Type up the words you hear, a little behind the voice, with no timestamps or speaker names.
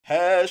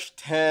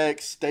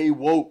Hashtag stay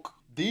woke.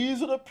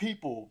 These are the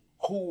people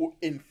who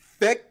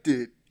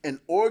infected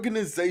an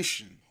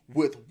organization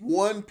with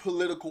one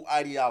political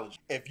ideology.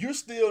 If you're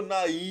still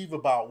naive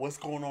about what's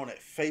going on at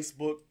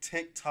Facebook,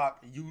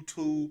 TikTok,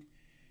 YouTube,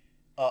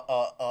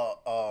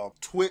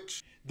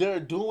 Twitch,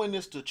 they're doing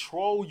this to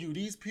troll you.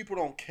 These people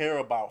don't care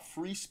about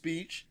free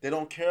speech. They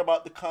don't care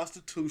about the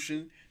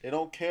Constitution. They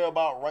don't care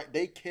about right.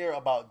 They care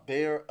about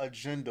their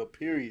agenda,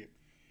 period.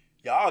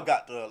 Y'all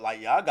got to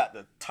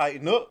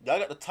tighten up. Y'all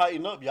got to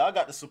tighten up. Y'all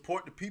got to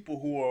support the people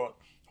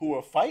who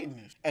are fighting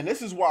this. And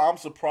this is why I'm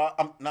surprised.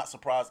 I'm not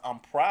surprised. I'm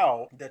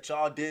proud that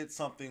y'all did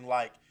something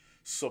like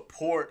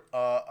support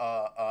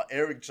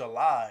Eric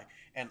July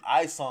and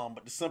ISOM.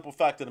 But the simple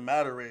fact of the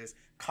matter is,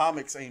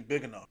 comics ain't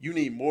big enough. You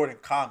need more than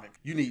comics.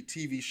 You need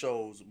TV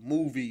shows,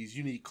 movies.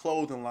 You need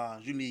clothing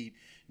lines. You need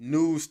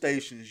news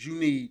stations. You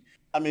need.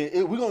 I mean,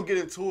 we're gonna get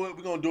into it.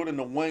 We're gonna do it in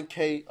the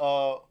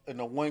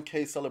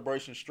 1K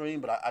celebration stream.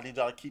 But I need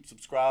y'all to keep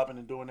subscribing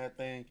and doing that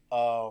thing.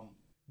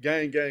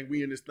 Gang,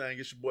 we in this thing.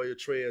 It's your boy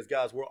Atrez.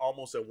 Guys, we're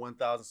almost at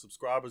 1,000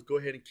 subscribers. Go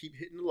ahead and keep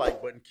hitting the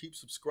like button, keep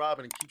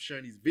subscribing, and keep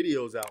sharing these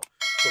videos out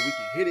so we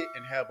can hit it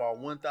and have our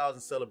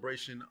 1,000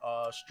 celebration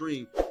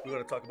stream. We're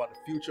gonna talk about the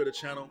future of the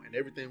channel and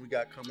everything we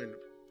got coming,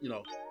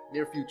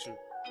 near future.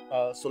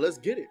 So let's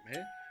get it,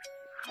 man.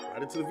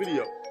 Right into the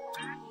video.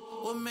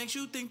 What makes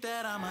you think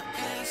that I'm an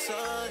answer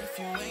if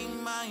you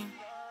ain't mine?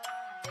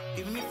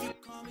 Even if you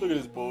call me. Look at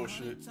this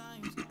bullshit.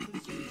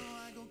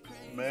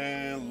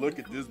 Man, look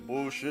at this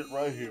bullshit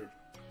right here.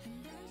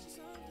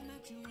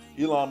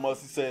 Elon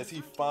Musk says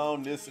he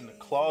found this in the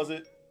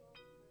closet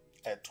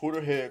at Twitter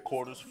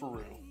headquarters for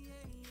real.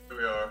 Here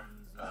we are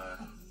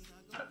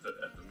at the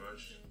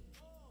merch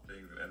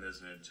thing, and there's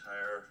an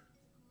entire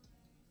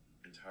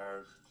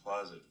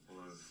closet full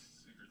of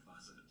secret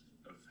closet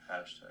of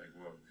hashtag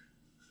woke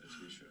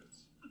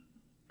t-shirts.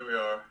 Here we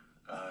are.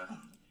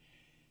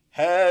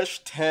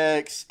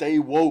 Hashtag stay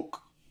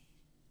woke.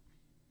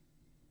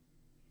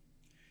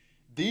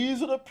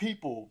 These are the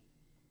people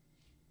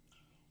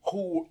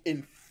who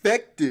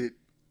infected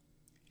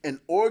an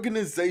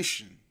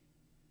organization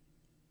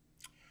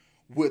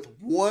with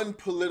one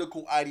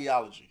political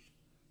ideology.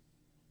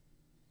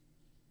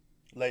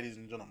 Ladies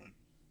and gentlemen,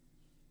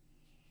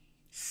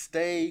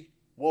 stay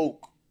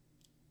woke.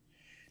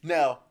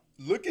 Now,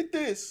 look at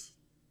this.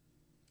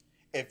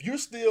 If you're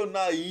still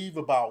naive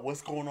about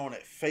what's going on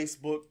at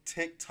Facebook,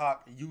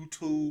 TikTok,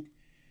 YouTube,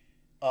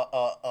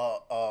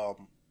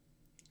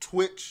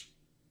 Twitch,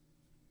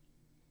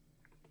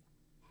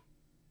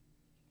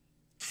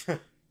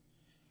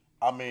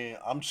 I mean,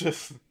 I'm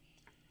just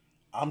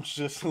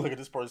look at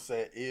this person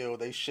said, ew,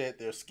 they shed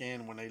their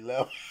skin when they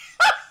left.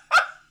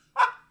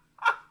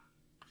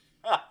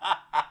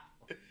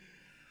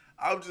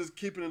 I'm just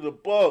keeping it a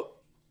buck.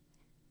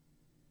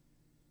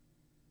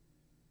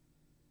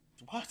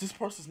 Why is this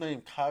person's name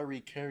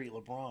Kyrie Carey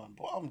LeBron?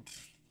 Boy,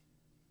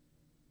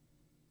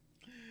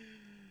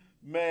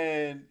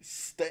 man,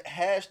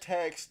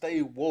 hashtag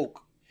stay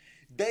woke.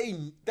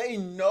 They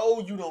know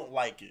you don't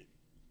like it.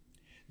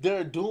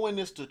 They're doing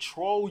this to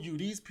troll you.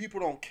 These people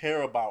don't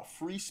care about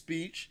free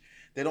speech.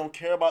 They don't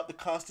care about the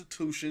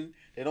Constitution.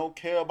 They don't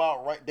care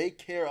about right. They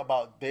care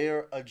about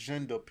their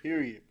agenda,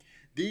 period.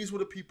 These were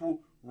the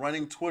people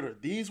running Twitter.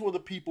 These were the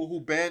people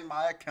who banned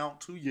my account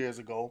 2 years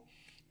ago.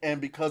 And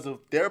because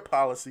of their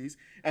policies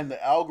and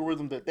the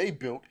algorithm that they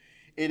built,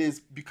 it has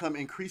become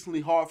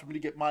increasingly hard for me to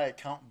get my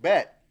account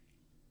back.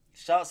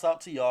 Shouts out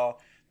to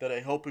y'all that are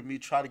helping me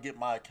try to get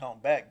my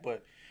account back.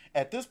 But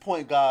at this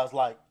point, guys,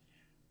 like,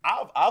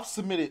 I've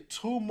submitted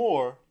two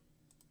more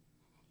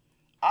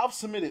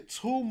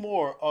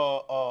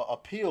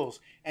appeals,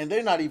 and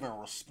they're not even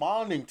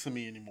responding to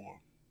me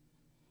anymore.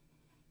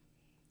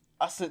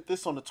 I sent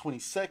this on the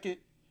 22nd.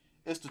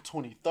 It's the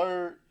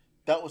 23rd.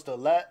 That was the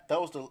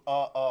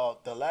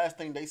last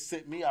thing they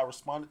sent me. I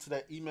responded to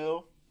that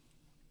email,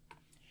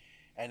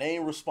 and they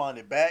ain't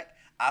responded back.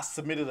 I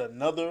submitted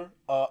another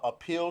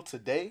appeal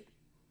today.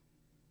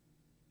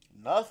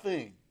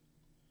 Nothing.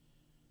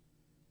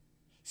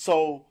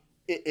 So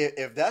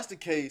if that's the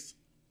case,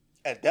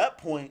 at that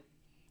point,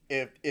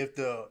 if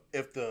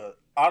the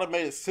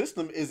automated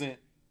system isn't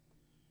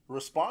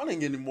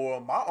responding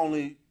anymore,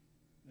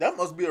 that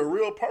must be a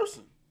real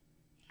person.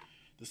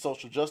 The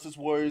social justice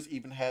warriors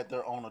even had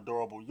their own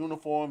adorable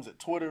uniforms at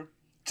Twitter.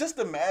 Just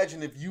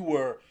imagine if you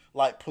were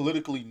like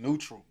politically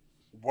neutral,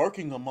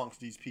 working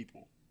amongst these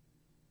people.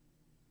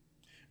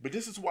 But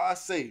this is why I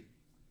say,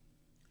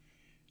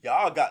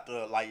 y'all got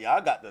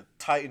to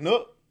tighten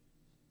up.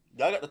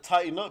 Y'all got to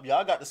tighten up.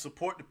 Y'all got to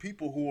support the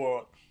people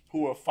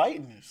who are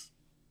fighting this.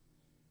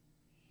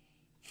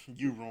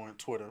 You ruined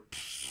Twitter.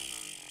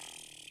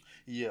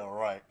 Yeah,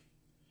 right.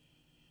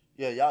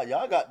 Yeah,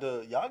 y'all got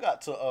to y'all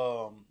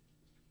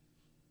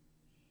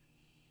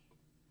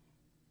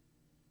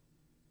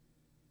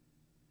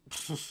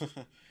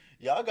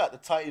got to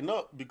tighten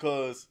up,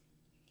 because,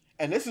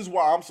 and this is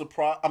why I'm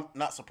surprised. I'm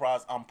not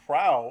surprised. I'm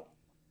proud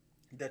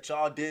that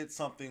y'all did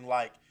something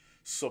like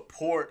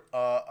support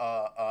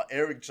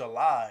Eric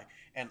July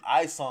and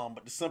ISOM,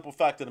 but the simple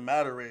fact of the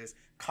matter is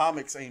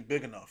comics ain't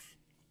big enough.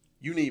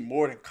 You need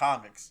more than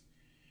comics.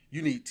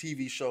 You need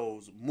TV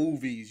shows,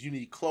 movies, you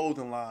need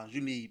clothing lines,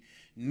 you need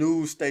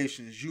news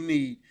stations, you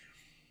need,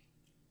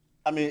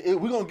 I mean,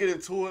 we're gonna get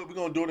into it. We're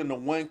gonna do it in the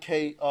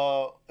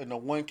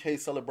 1K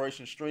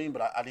celebration stream,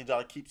 but I need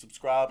y'all to keep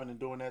subscribing and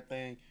doing that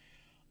thing.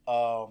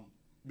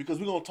 Because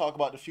we're gonna talk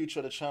about the future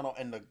of the channel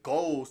and the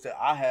goals that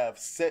I have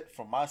set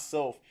for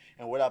myself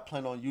and what I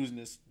plan on using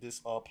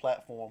this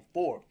platform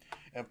for.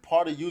 And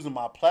part of using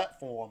my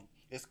platform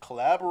is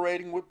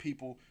collaborating with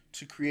people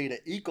to create an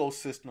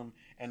ecosystem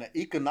and an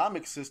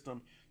economic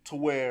system to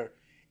where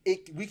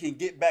we can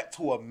get back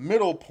to a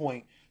middle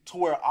point to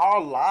where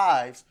our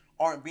lives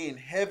aren't being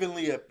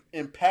heavily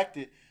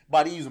impacted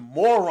by these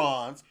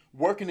morons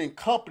working in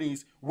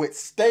companies with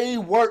stay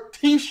work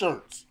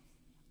t-shirts.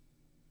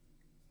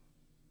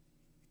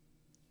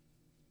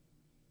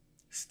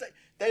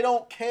 They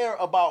don't care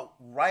about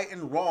right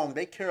and wrong.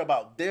 They care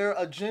about their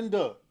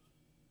agenda.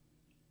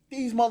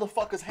 These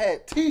motherfuckers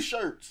had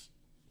t-shirts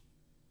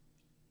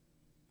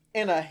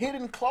in a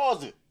hidden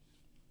closet.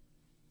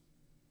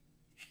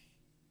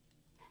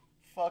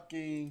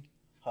 Fucking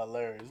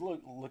hilarious.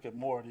 Look at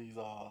more of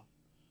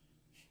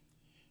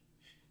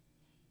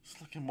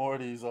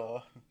these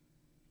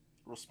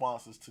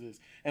responses to this.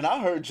 And I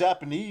heard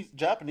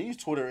Japanese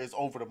Twitter is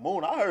over the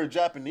moon. I heard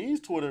Japanese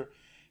Twitter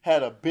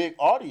had a big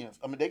audience.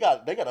 I mean, they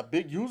got a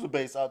big user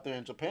base out there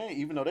in Japan,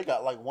 even though they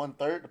got like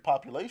 1/3 the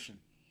population.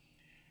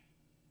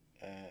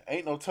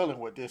 Ain't no telling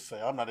what this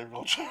say. I'm not even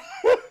gonna try.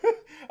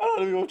 I'm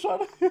not even gonna try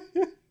to.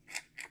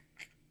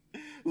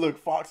 Look,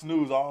 Fox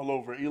News all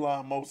over.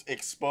 Elon Musk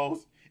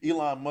exposes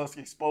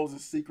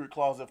secret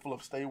closet full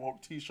of stay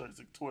woke t-shirts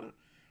at Twitter.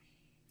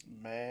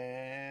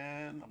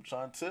 Man, I'm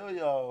trying to tell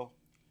y'all,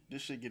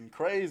 this shit getting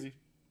crazy.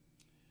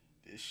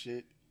 This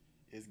shit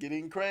is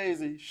getting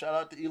crazy. Shout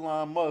out to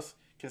Elon Musk.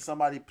 Can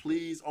somebody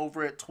please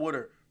over at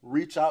Twitter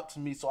reach out to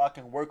me so I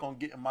can work on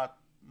getting my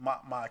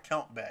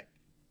account back?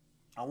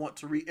 I want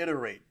to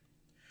reiterate.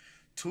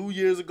 2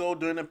 years ago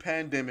during the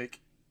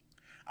pandemic,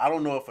 I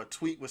don't know if a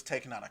tweet was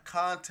taken out of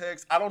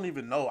context. I don't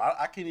even know.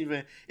 I can't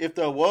even, if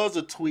there was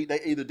a tweet,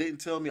 they either didn't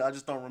tell me, I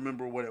just don't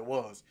remember what it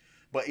was.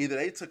 But either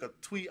they took a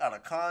tweet out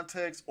of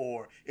context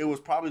or it was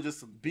probably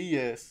just some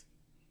BS.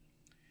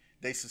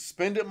 They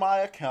suspended my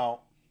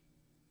account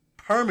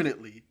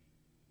permanently.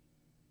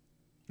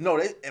 No,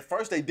 at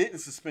first they didn't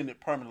suspend it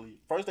permanently.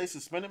 First they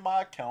suspended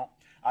my account.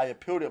 I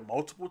appealed it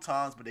multiple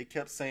times, but they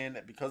kept saying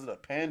that because of the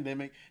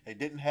pandemic, they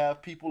didn't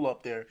have people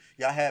up there.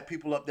 Y'all had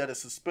people up there to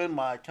suspend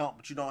my account,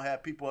 but you don't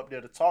have people up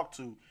there to talk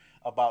to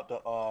about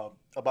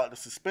the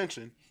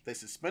suspension. They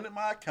suspended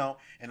my account,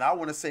 and I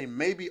want to say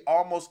maybe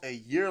almost a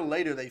year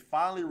later, they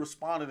finally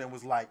responded and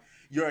was like,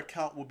 your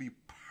account will be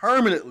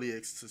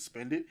permanently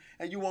suspended,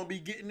 and you won't be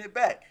getting it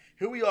back.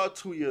 Here we are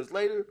 2 years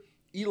later.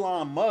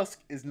 Elon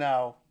Musk is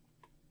now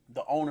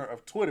the owner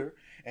of Twitter,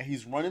 and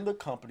he's running the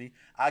company.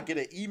 I get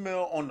an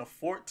email on the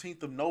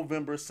 14th of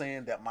November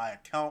saying that my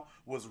account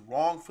was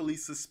wrongfully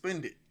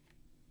suspended.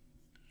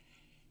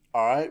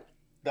 All right?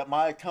 That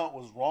my account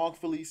was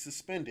wrongfully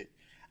suspended.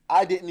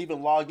 I didn't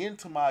even log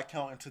into my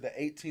account until the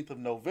 18th of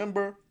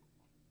November,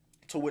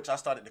 to which I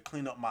started to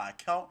clean up my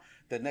account.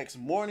 The next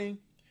morning,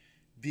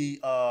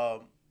 you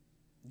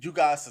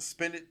guys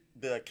suspended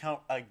the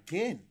account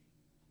again.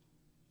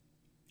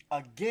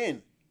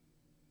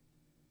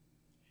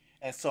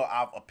 And so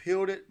I've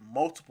appealed it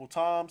multiple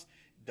times.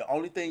 The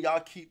only thing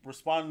y'all keep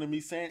responding to me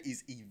saying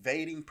is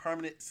evading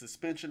permanent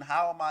suspension.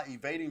 How am I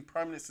evading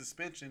permanent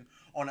suspension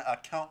on an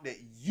account that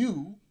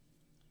you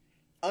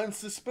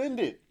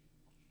unsuspended?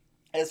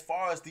 As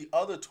far as the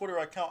other Twitter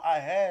account I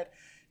had,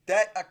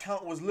 that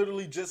account was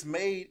literally just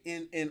made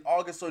in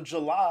August or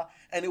July,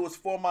 and it was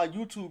for my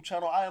YouTube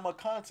channel. I am a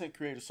content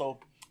creator. So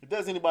if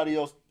there's anybody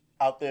else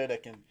out there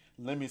that can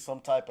lend me some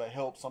type of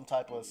help, some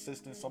type of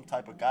assistance, some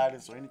type of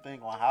guidance or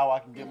anything on how I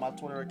can get my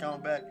Twitter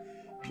account back,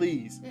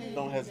 please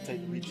don't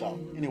hesitate to reach out.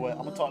 Anyway, I'm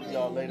going to talk to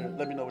y'all later.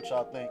 Let me know what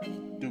y'all think.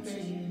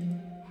 Deuces.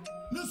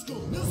 Let's go.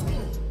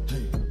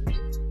 Hey.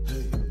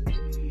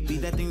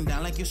 Beat that thing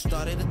down like you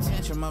started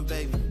attention, my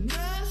baby.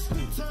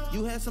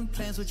 You had some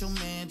plans with your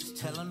man, just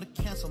tell him to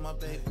cancel, my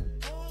baby.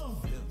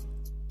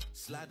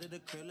 Slide to the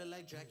crib, look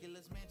like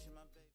Dracula's mansion, my baby.